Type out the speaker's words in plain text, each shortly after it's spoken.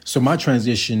So my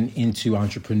transition into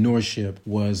entrepreneurship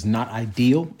was not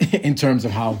ideal in terms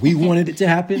of how we wanted it to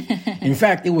happen. In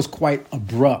fact, it was quite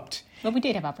abrupt. But we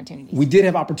did have opportunities. We did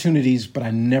have opportunities, but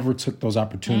I never took those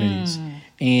opportunities.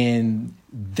 And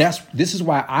this is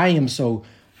why I am so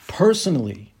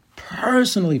personally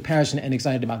passionate and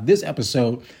excited about this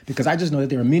episode, because I just know that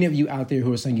there are many of you out there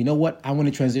who are saying, you know what, I want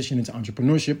to transition into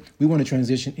entrepreneurship. We want to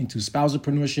transition into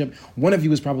spousalpreneurship. One of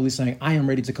you is probably saying, I am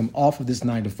ready to come off of this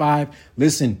 9-to-5.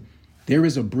 Listen, there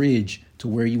is a bridge to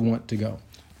where you want to go.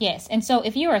 Yes. And so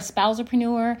if you're a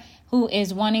spousalpreneur who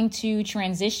is wanting to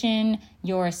transition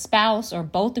your spouse, or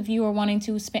both of you are wanting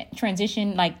to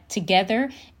transition like together,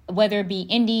 whether it be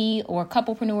indie or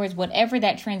couplepreneurs, whatever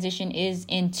that transition is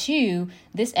into,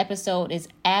 this episode is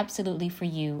absolutely for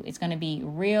you. It's going to be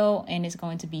real, and it's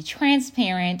going to be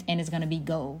transparent, and it's going to be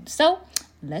gold. So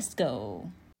let's go.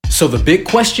 So the big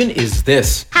question is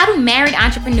this: how do married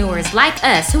entrepreneurs like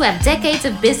us, who have decades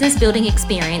of business building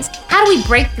experience, how do we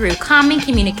break through common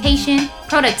communication,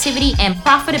 productivity, and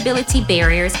profitability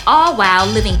barriers, all while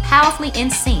living powerfully in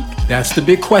sync? That's the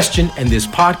big question, and this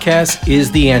podcast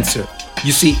is the answer.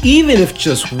 You see, even if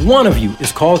just one of you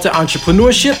is called to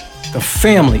entrepreneurship, the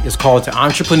family is called to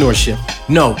entrepreneurship.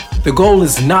 No, the goal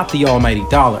is not the almighty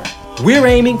dollar. We're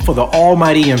aiming for the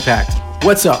almighty impact.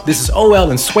 What's up? This is OL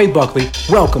and Sway Buckley.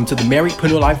 Welcome to the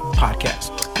Marriedpreneur Life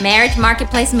Podcast. Marriage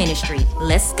Marketplace Ministry.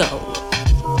 Let's go.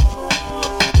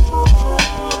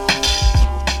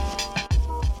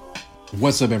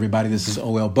 What's up, everybody? This is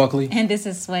OL Buckley. And this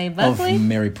is Sway Buckley. Of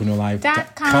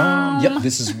MarriedpreneurLife.com. Yep,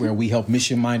 this is where we help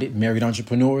mission-minded married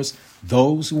entrepreneurs,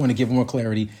 those who want to give more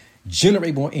clarity,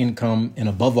 generate more income, and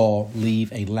above all,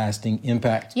 leave a lasting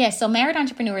impact. Yes, so married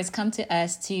entrepreneurs come to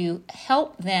us to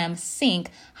help them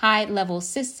sync high-level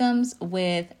systems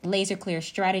with laser-clear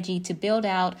strategy to build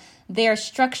out their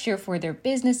structure for their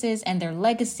businesses and their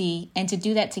legacy, and to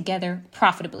do that together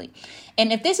profitably.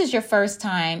 And if this is your first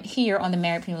time here on the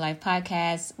Marriedpreneur Life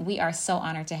Podcast, we are so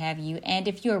honored to have you. And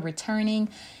if you're returning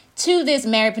to this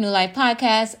Marriedpreneur Life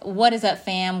Podcast, what is up,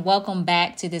 fam? Welcome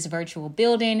back to this virtual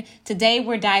building. Today,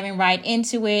 we're diving right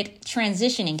into it,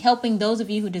 transitioning, helping those of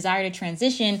you who desire to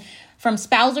transition from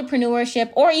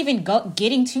spousalpreneurship, or even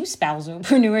getting to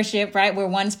spousalpreneurship, right? Where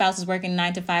one spouse is working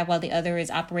 9-to-5 while the other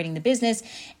is operating the business,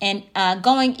 and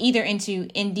going either into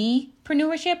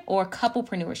indiepreneurship or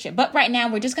couplepreneurship. But right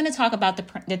now, we're just going to talk about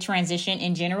the transition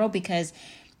in general, because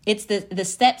it's the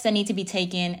steps that need to be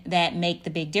taken that make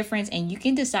the big difference, and you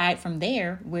can decide from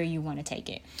there where you want to take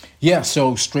it. Yeah,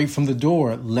 so straight from the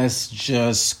door, let's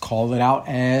just call it out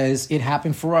as it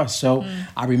happened for us. So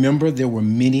I remember there were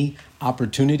many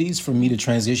opportunities for me to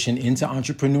transition into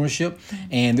entrepreneurship,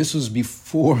 and this was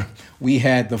before we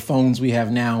had the phones we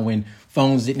have now, when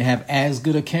phones didn't have as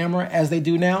good a camera as they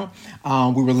do now.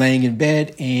 We were laying in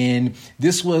bed, and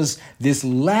this was this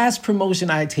last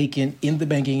promotion I had taken in the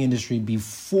banking industry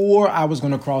before I was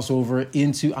going to cross over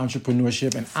into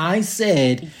entrepreneurship. And I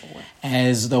said,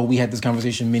 as though we had this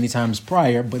conversation many times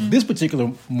prior, but this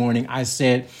particular morning I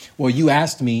said, well, you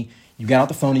asked me, you got out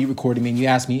the phone and you recorded me, and you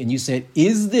asked me, and you said,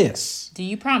 do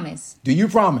you promise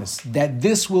that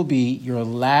this will be your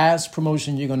last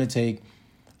promotion you're going to take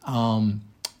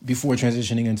before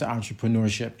transitioning into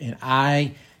entrepreneurship? And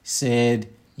I said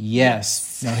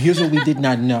yes. Now, here's what we did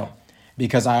not know,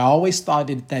 because I always thought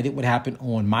that it would happen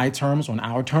on my terms, on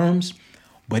our terms,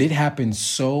 but it happened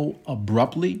so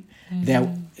abruptly that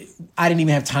I didn't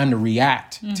even have time to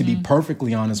react, to be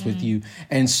perfectly honest with you.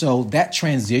 And so that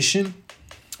transition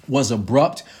was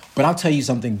abrupt, but I'll tell you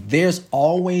something, there's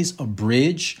always a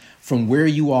bridge from where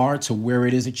you are to where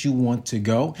it is that you want to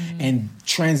go. And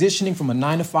transitioning from a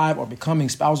 9-to-5 or becoming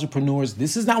spousalpreneurs,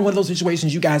 this is not one of those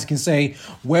situations you guys can say,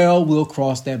 well, we'll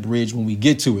cross that bridge when we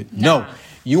get to it. No,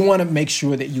 you want to make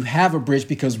sure that you have a bridge,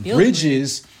 because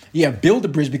build a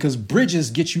bridge, because bridges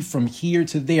get you from here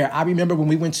to there. I remember when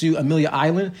we went to Amelia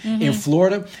Island in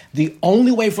Florida, the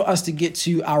only way for us to get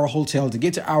to our hotel, to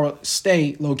get to our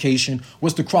stay location,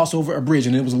 was to cross over a bridge.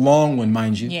 And it was a long one,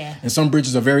 mind you. Yeah. And some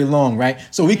bridges are very long, right?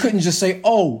 So we couldn't just say,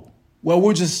 oh, well,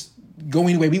 we'll just go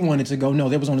any way we wanted to go. No,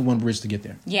 there was only one bridge to get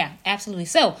there. Yeah, absolutely.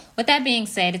 So with that being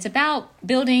said, it's about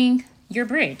building your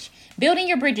bridge. Building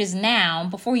your bridges now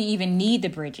before you even need the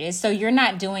bridges. So you're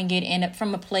not doing it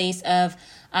from a place of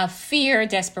fear,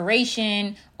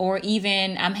 desperation, or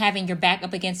even having your back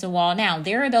up against the wall. Now,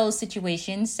 there are those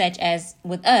situations, such as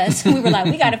with us, we were like,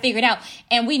 we got to figure it out.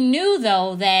 And we knew,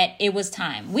 though, that it was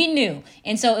time. We knew.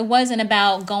 And so it wasn't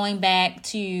about going back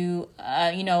to,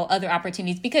 other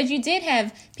opportunities, because you did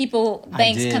have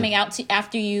banks coming out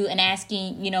after you and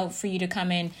asking, for you to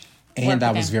come in And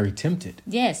I was very tempted.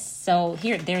 Yes. So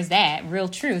there's that real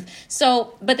truth.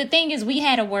 So, but the thing is, we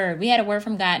had a word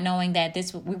from God, knowing that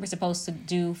we were supposed to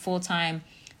do full-time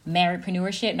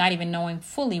marriedpreneurship, not even knowing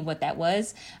fully what that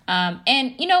was.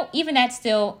 And, even that's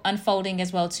still unfolding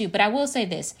as well, too. But I will say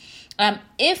this,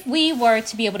 if we were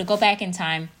to be able to go back in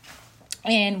time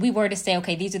and we were to say,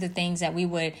 okay, these are the things that we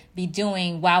would be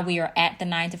doing while we are at the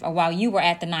 9 to 5, or while you were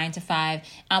at the 9 to 5,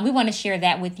 we want to share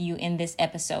that with you in this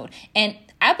episode. And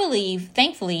I believe,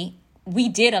 thankfully, we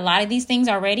did a lot of these things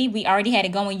already. We already had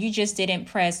it going. You just didn't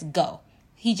press go.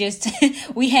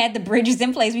 We had the bridges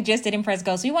in place. We just didn't press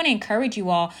go. So we want to encourage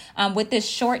you all with this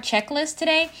short checklist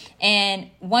today. And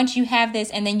once you have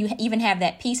this, and then you even have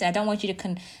that peace, I don't want you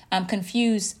to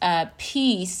confuse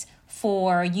peace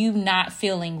for you not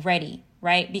feeling ready,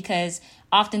 right? Because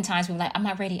oftentimes we're like, I'm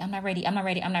not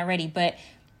ready. But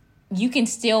you can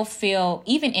still feel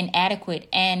even inadequate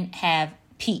and have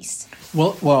peace.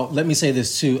 Well, let me say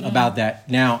this too about that.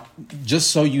 Now, just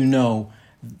so you know,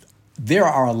 there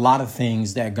are a lot of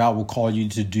things that God will call you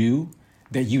to do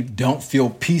that you don't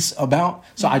feel peace about.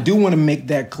 So I do want to make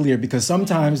that clear, because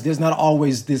sometimes there's not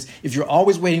always this, if you're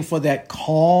always waiting for that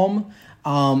calm,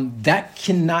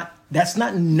 that's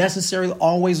not necessarily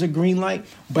always a green light.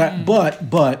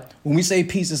 But when we say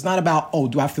peace, it's not about, oh,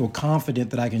 do I feel confident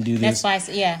that I can do this? That's why I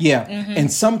say, yeah. Yeah. Mm-hmm.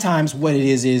 And sometimes what it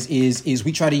is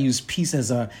we try to use peace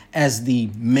as the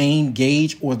main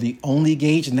gauge or the only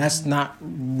gauge. And that's not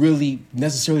really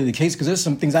necessarily the case, because there's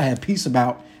some things I have peace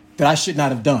about that I should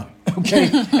not have done. Okay.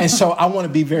 And so I want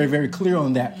to be very, very clear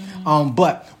on that.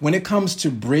 But when it comes to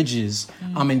bridges,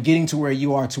 and getting to where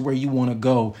you are, to where you want to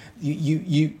go,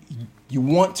 you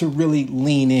want to really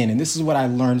lean in. And this is what I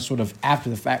learned sort of after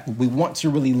the fact. We want to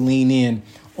really lean in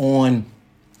on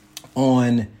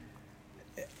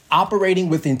operating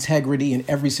with integrity in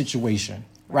every situation,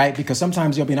 right? Because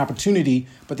sometimes there'll be an opportunity,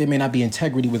 but there may not be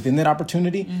integrity within that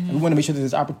opportunity. And we want to make sure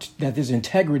that there's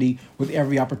integrity with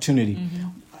every opportunity.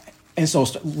 And so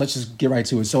let's just get right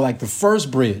to it. So like the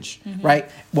first bridge, right?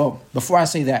 Well, before I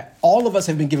say that, all of us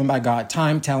have been given by God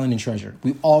time, talent, and treasure.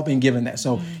 We've all been given that.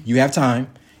 So you have time,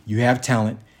 you have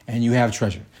talent, and you have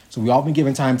treasure. So we've all been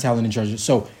given time, talent, and treasure.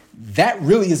 So that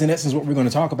really is in essence what we're going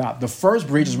to talk about. The first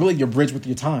bridge is really your bridge with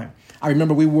your time. I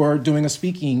remember we were doing a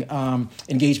speaking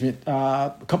engagement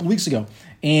a couple of weeks ago.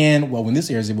 And well, when this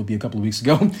airs, it will be a couple of weeks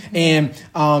ago. And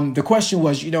the question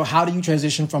was, how do you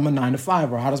transition from a 9 to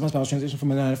 5, or how does my spouse transition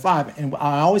from a 9 to 5? And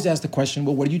I always ask the question,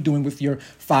 well, what are you doing with your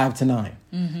 5 to 9?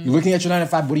 You're looking at your 9 to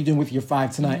 5. What are you doing with your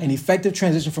 5 to 9? An effective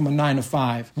transition from a 9 to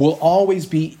 5 will always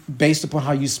be based upon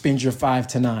how you spend your 5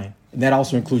 to 9. And that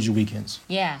also includes your weekends.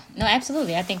 Yeah, no,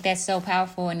 absolutely. I think that's so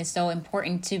powerful, and it's so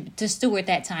important to steward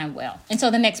that time well. And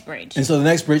so the next bridge is going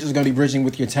to be bridging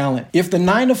with your talent. If the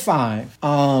 9 to 5,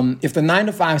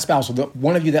 spouse, or the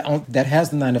one of you that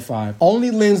has the 9 to 5,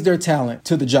 only lends their talent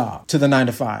to the job, to the 9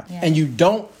 to 5, and you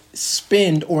don't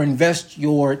spend or invest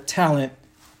your talent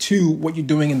to what you're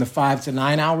doing in the 5 to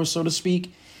 9 hours, so to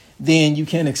speak, then you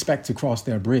can't expect to cross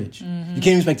that bridge. You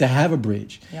can't expect to have a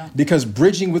bridge, because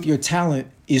bridging with your talent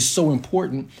is so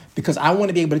important, because I want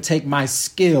to be able to take my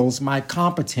skills, my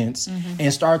competence,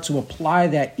 and start to apply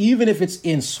that, even if it's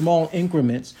in small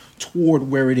increments, toward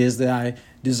where it is that I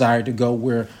desire to go,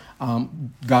 where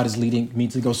God is leading me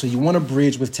to go. So you want to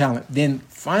bridge with talent. Then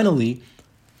finally,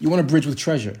 you want to bridge with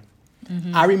treasure.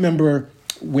 I remember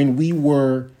when we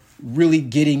were really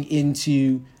getting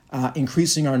into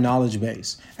increasing our knowledge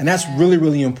base. And that's really,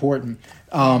 really important.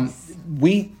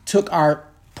 We took our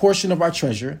portion of our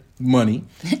treasure, money,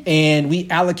 and we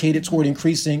allocated toward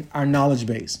increasing our knowledge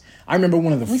base. I remember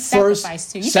one of the first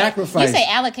sacrifice. You say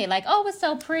allocate like, oh, it's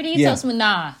so pretty. It's so smooth.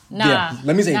 Nah. Yeah.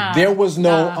 Let me say, there was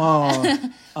no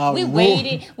we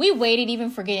waited even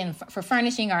for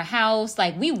furnishing our house.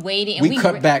 Like we waited, and we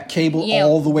cut back cable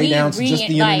all the way down to just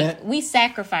the internet. We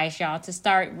sacrificed, y'all, to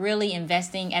start really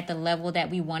investing at the level that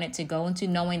we wanted to go into,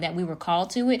 knowing that we were called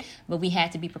to it, but we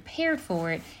had to be prepared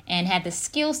for it and had the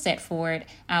skill set for it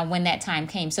when that time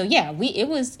came. So yeah, it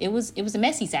was a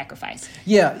messy sacrifice.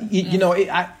 Yeah,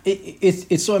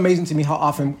 it's so amazing to me how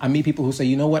often I meet people who say,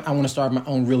 you know what, I want to start my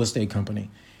own real estate company,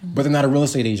 but they're not a real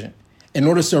estate agent. In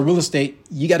order to sell real estate,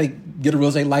 you got to get a real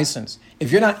estate license.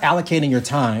 If you're not allocating your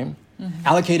time,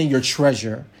 allocating your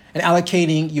treasure, and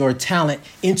allocating your talent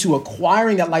into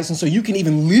acquiring that license so you can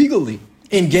even legally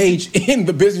engage in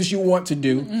the business you want to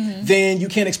do, then you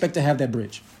can't expect to have that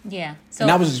bridge. Yeah. So,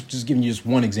 and I was just giving you just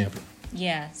one example.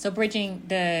 Yeah. So bridging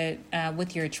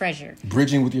with your treasure.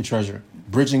 Bridging with your treasure.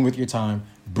 Bridging with your time.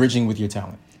 bridging with your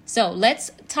talent. So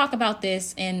let's talk about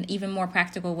this in even more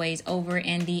practical ways over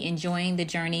in the Enjoying the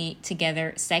Journey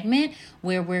Together segment,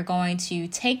 where we're going to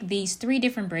take these 3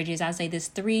 different bridges, I'll say this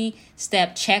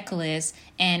 3-step checklist,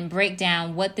 and break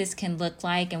down what this can look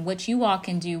like and what you all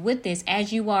can do with this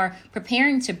as you are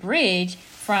preparing to bridge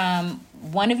from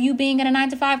one of you being at a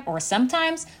 9-to-5, or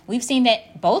sometimes we've seen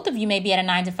that both of you may be at a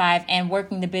 9-to-5 and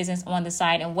working the business on the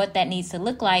side, and what that needs to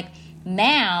look like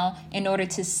now in order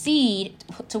to seed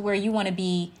to where you want to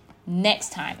be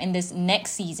next time, in this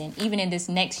next season, even in this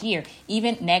next year,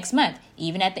 even next month,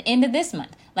 even at the end of this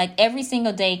month. Like, every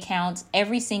single day counts,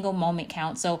 every single moment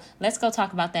counts. So let's go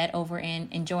talk about that over in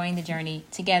Enjoying the Journey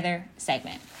Together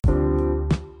segment.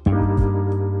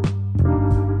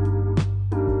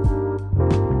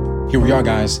 Here we are,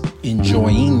 guys,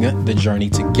 enjoying the journey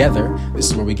together.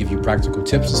 This is where we give you practical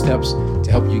tips and steps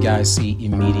to help you guys see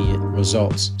immediate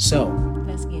results. So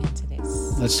let's get into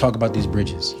this. Let's talk about these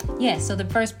bridges. Yeah, so the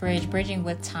first bridge, bridging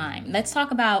with time. Let's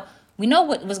talk about, we know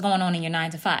what was going on in your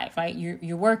 9-to-5, right?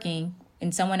 You're working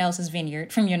in someone else's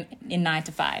vineyard in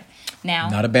 9-to-5. Now,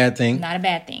 not a bad thing. Not a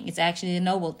bad thing. It's actually a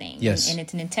noble thing. Yes. And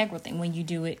it's an integral thing when you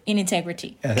do it in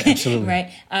integrity. Absolutely.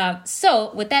 Right?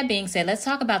 So with that being said, let's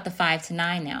talk about the 5 to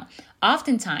 9 now.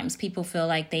 Oftentimes, people feel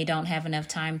like they don't have enough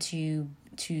time to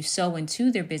sow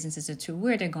into their businesses or to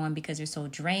where they're going because they're so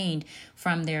drained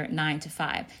from their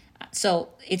 9-to-5. So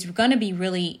it's going to be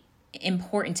really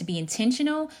important to be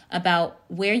intentional about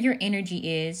where your energy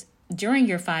is during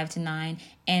your 5 to 9,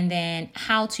 and then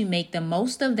how to make the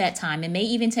most of that time. It may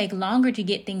even take longer to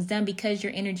get things done because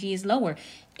your energy is lower.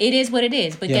 It is what it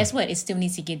is, but guess what? It still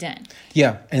needs to get done.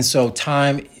 Yeah, and so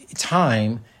time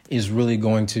is really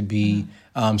going to be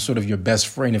sort of your best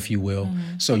friend, if you will.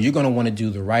 So you're going to want to do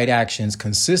the right actions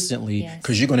consistently,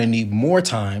 because you're going to need more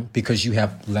time because you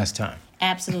have less time.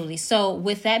 Absolutely. So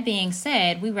with that being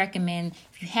said, we recommend,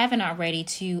 if you haven't already,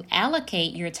 to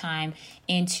allocate your time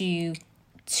into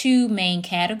 2 main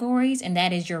categories, and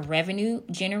that is your revenue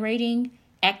generating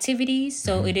activities.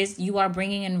 So it is, you are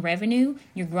bringing in revenue,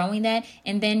 you're growing that.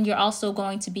 And then you're also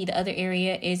going to be, the other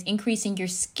area is increasing your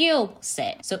skill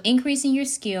set. So increasing your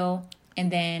skill. And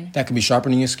then that can be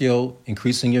sharpening your skill,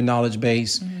 increasing your knowledge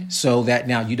base, so that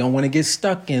now you don't want to get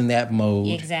stuck in that mode.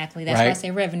 Exactly. That's right? why I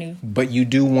say revenue. But you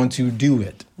do want to do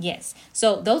it. Yes.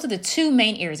 So those are the 2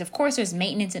 main areas. Of course, there's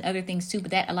maintenance and other things too,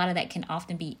 but a lot of that can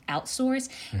often be outsourced.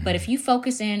 But if you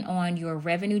focus in on your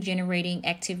revenue generating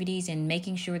activities and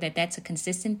making sure that that's a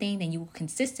consistent thing, then you will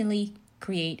consistently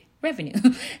create revenue.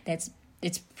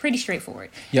 It's pretty straightforward.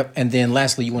 Yep. And then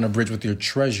lastly, you want to bridge with your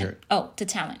treasure. Oh, to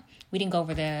talent. We didn't go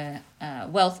over the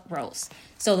wealth roles.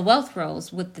 So the wealth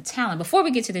roles with the talent, before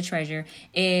we get to the treasure,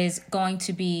 is going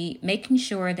to be making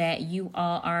sure that you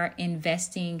all are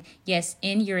investing, yes,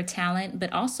 in your talent,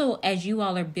 but also as you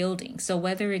all are building. So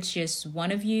whether it's just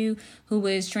one of you who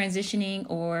is transitioning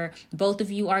or both of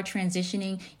you are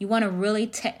transitioning, you want to really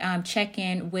check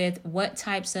in with what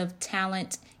types of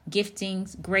talent,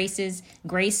 giftings,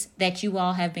 grace that you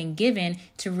all have been given,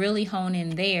 to really hone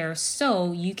in there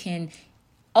so you can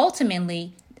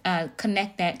ultimately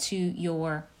connect that to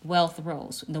your wealth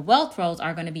roles. The wealth roles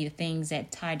are going to be the things that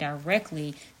tie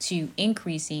directly to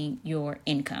increasing your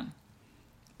income.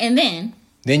 And then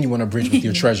you want to bridge with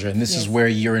your treasure. And this is where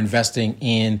you're investing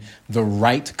in the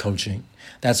right coaching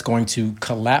that's going to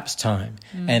collapse time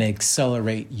and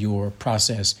accelerate your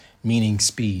process, meaning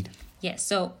speed. Yes.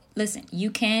 So listen, you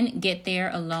can get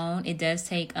there alone. It does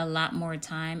take a lot more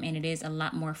time, and it is a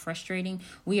lot more frustrating.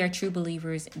 We are true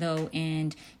believers, though,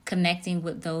 in connecting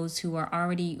with those who are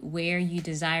already where you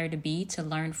desire to be, to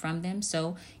learn from them,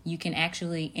 so you can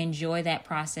actually enjoy that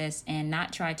process and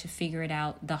not try to figure it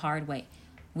out the hard way.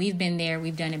 We've been there.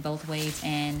 We've done it both ways,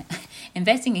 and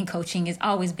investing in coaching has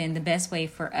always been the best way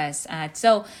for us.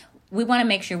 So we want to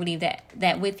make sure we leave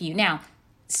that with you. Now,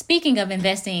 speaking of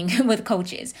investing with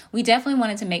coaches, we definitely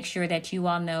wanted to make sure that you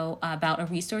all know about a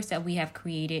resource that we have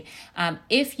created.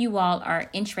 If you all are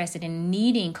interested in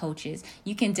needing coaches,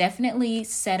 you can definitely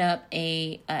set up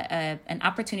an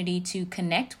opportunity to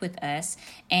connect with us.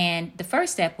 And the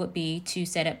first step would be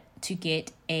to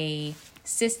get a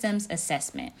systems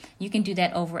assessment. You can do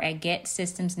that over at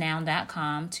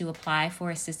GetSystemsNow.com to apply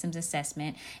for a systems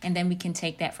assessment, and then we can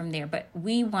take that from there. But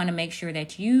we want to make sure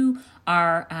that you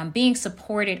are being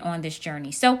supported on this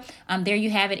journey. So there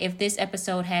you have it. If this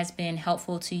episode has been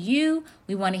helpful to you,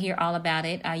 we want to hear all about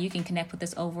it. You can connect with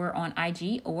us over on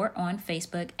IG or on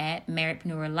Facebook at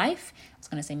Meritpreneur Life. I was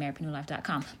going to say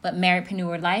meritpreneurlife.com, but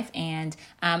Meritpreneur Life. And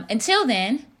until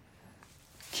then,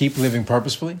 keep living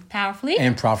purposefully, powerfully,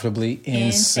 and profitably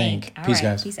in sync. All Peace,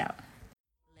 right, guys. Peace out.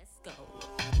 Let's go.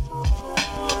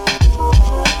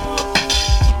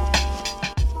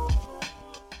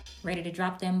 Ready to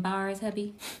drop them bars,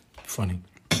 hubby? Funny.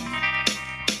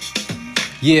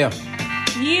 Yeah.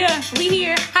 Yeah, we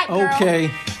here. Hype girl. Okay.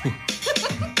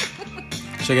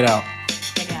 Check it out.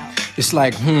 Check it out. It's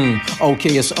like,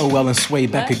 okay, it's OL and Sway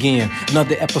back again.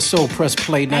 Another episode, press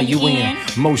play, now you in.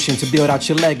 Motion to build out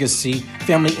your legacy.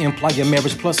 Family, employer,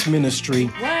 marriage plus ministry.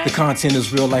 What? The content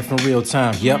is real life in real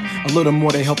time. Yep, a little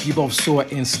more to help you both soar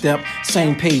in step.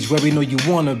 Same page where we know you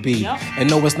wanna be. Yep. And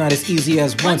no, it's not as easy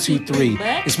as 1, 2, 3.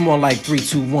 but It's more like 3,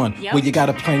 2, 1. Yep. Where you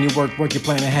gotta plan your work your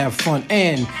plan and have fun.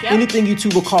 And Yep. anything you two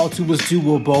will call to is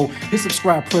doable. Hit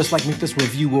subscribe, press like, make this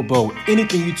reviewable.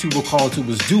 Anything you two will call to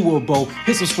is doable.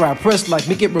 Hit subscribe, press like,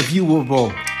 make it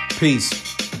reviewable. Peace.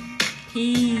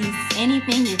 Peace.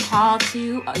 Anything you're called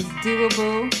to is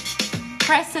doable.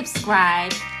 Press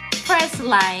subscribe. Press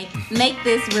like. Make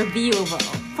this reviewable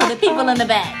for the people in the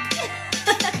back.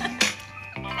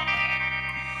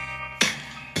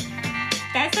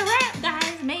 That's a wrap,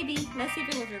 guys. Maybe. Let's see if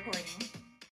it was recording.